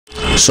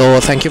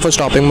So thank you for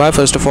stopping by.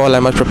 First of all, I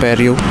must prep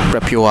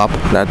you up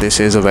that this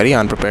is a very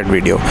unprepared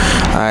video.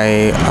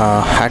 I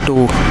had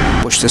to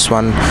push this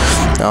one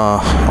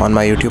on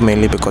my YouTube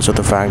mainly because of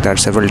the fact that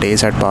several days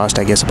had passed.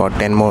 I guess about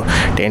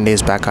 10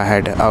 days back I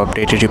had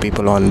updated you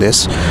people on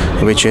this,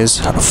 which is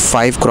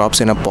 5 crops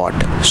in a pot.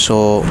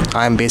 So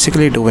I'm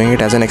basically doing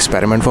it as an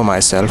experiment for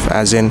myself,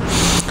 as in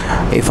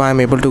if I'm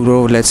able to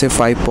grow, let's say,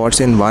 5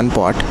 pots in one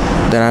pot,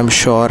 then I'm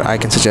sure I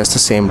can suggest the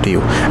same to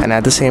you, and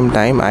at the same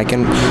time I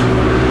can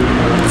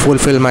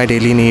fulfill my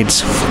daily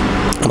needs,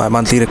 my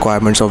monthly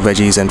requirements of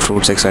veggies and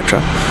fruits, etc.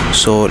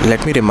 So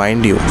let me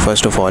remind you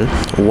first of all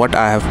what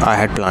I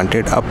had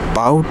planted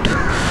about.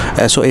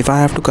 So if I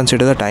have to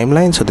consider the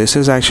timeline, so this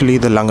is actually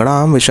the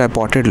Langda which I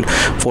potted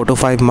 4 to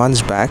 5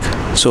 months back.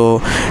 So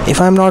if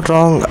I'm not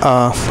wrong,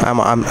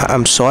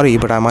 I'm sorry,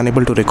 but I'm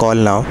unable to recall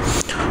now.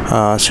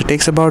 So it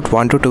takes about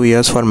 1 to 2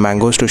 years for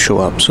mangoes to show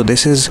up. So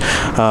this is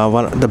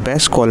the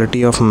best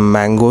quality of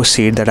mango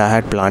seed that I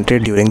had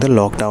planted during the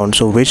lockdown,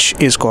 so which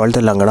is called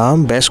the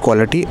Langda, best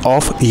quality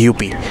of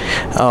UP,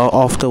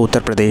 of the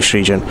Uttar Pradesh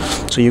region.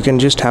 So you can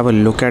just have a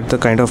look at the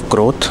kind of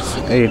growth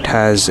it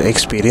has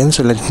experienced.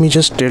 So let me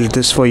just tilt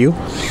this for you.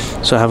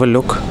 So have a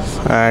look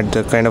at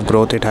the kind of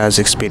growth it has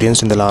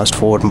experienced in the last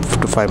 4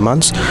 to 5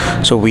 months.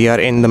 So we are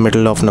in the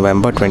middle of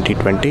November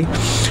 2020.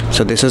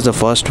 So this is the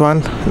first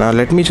one. Now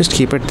let me just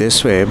keep it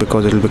this way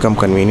because it will become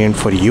convenient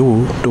for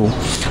you to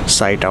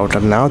sight out.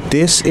 And now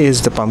this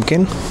is the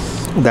pumpkin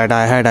that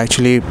I had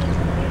actually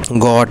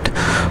got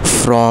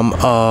from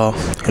a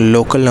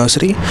local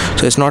nursery.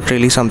 So it's not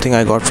really something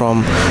I got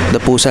from the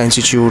Pusa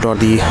Institute or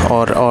the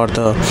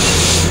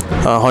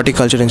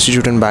Horticulture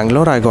Institute in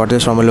Bangalore. I got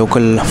this from a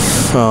local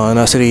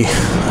nursery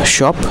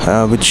shop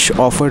which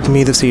offered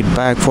me the seed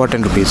bag for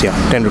 10 rupees.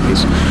 Yeah, 10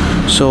 rupees.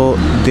 So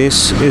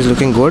this is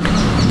looking good.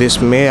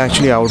 This may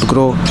actually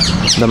outgrow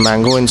the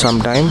mango in some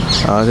time.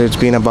 It's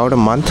been about a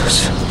month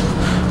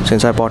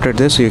since I potted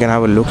this, so you can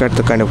have a look at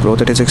the kind of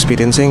growth it is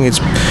experiencing.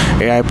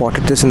 I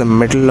potted this in the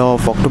middle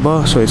of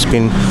October, so it's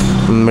been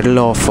middle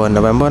of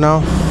November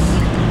now.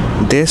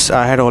 This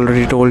I had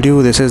already told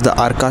you, this is the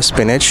Arka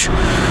spinach.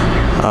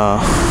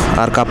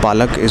 Arka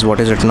Palak is what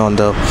is written on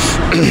the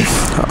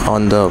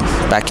on the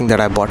packing that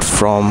I bought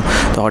from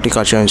the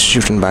Horticulture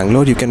Institute in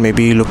Bangalore. You can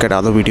maybe look at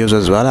other videos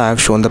as well. I have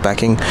shown the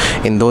packing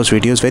in those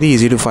videos, very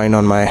easy to find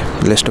on my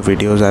list of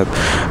videos.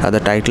 The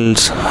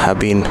titles have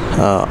been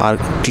are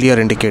clear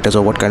indicators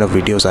of what kind of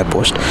videos I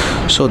post.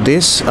 So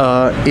this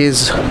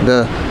is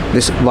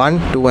this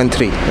 1, 2 and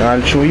 3.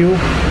 I'll show you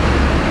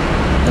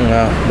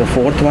the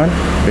fourth one.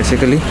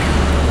 Basically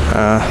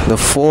the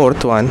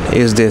fourth one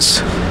is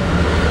this.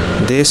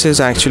 This is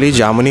actually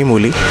Jamuni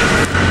Muli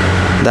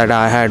that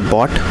I had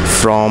bought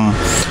from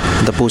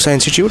the Pusa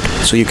Institute,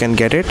 so you can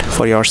get it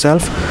for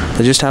yourself.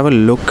 So just have a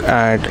look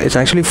at, it's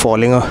actually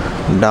falling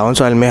down,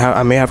 so I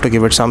may have to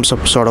give it some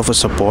sort of a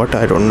support.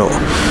 I don't know,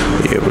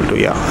 be able to.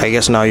 Yeah, I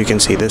guess now you can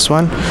see this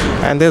one,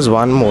 and there's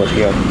one more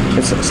here.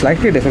 It's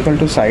slightly difficult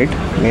to sight,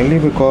 mainly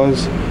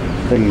because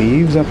the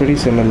leaves are pretty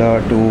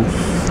similar to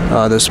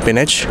the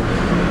spinach.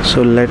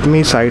 So let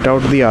me sight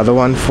out the other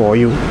one for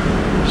you.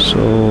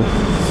 So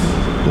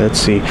let's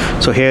see.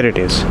 So here it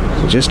is.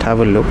 So just have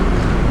a look.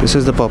 This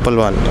is the purple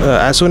one.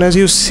 As soon as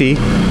you see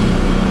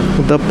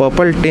the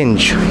purple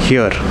tinge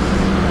here,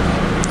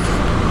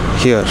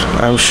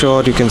 I'm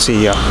sure you can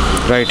see, yeah,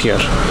 right here.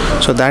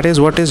 So that is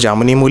what is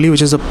Jamuni Muli,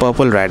 which is a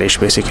purple radish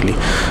basically.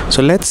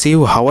 So let's see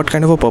what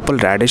kind of a purple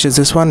radish is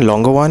this one,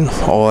 longer one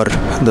or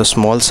the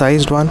small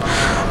sized one.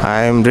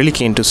 I'm really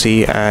keen to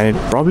see, and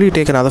it probably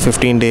take another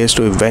 15 days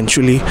to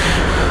eventually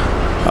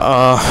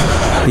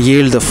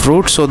yield the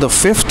fruit. So the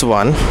fifth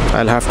one,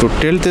 I'll have to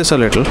tilt this a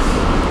little.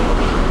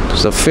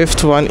 So the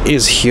fifth one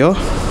is here,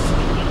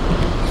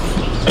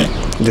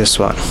 this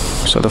one.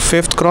 So the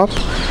fifth crop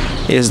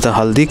is the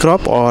haldi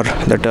crop or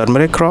the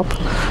turmeric crop.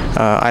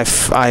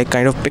 I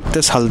kind of picked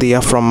this haldi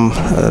up from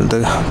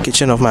the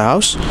kitchen of my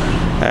house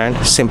and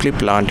simply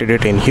planted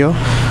it in here.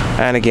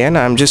 And again,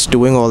 I'm just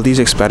doing all these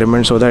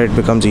experiments so that it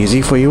becomes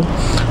easy for you,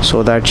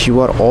 so that you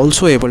are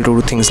also able to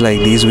do things like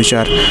these, which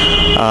are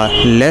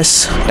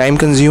less time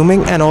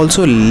consuming and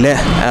also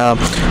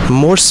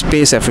more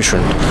space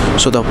efficient.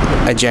 So the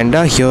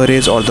agenda here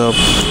is, or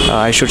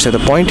I should say the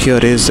point here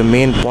is, the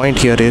main point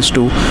here is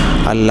to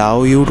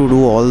allow you to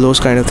do all those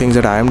kind of things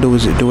that I am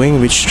doing,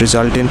 which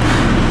result in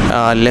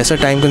lesser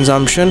time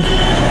consumption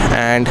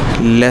and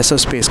lesser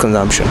space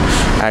consumption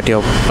at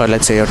your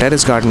let's say your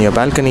terrace garden, your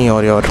balcony,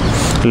 or your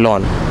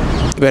lawn,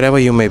 wherever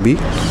you may be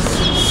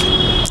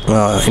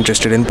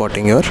interested in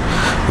potting your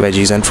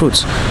veggies and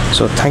fruits.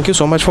 So thank you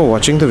so much for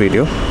watching the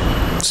video.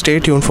 Stay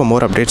tuned for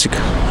more updates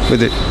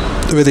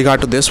with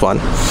regard to this one.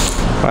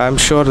 I'm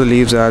sure the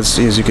leaves, as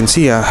you can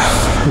see,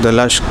 the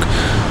lush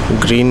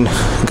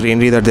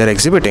greenery that they're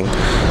exhibiting,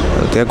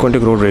 they're going to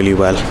grow really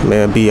well.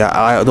 Maybe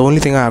the only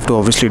thing I have to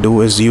obviously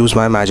do is use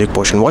my magic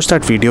potion. Watch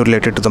that video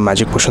related to the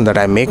magic potion that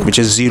I make, which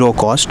is zero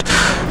cost.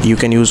 You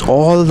can use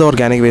all the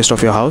organic waste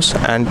of your house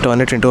and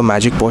turn it into a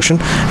magic potion,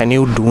 and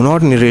you do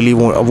not really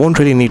won't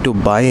really need to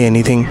buy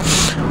anything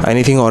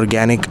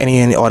organic,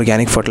 any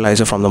organic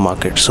fertilizer from the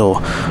market.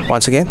 So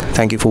once again,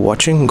 thank you for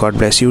watching. God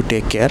bless you.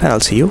 Take care, and I'll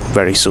see you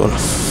very soon.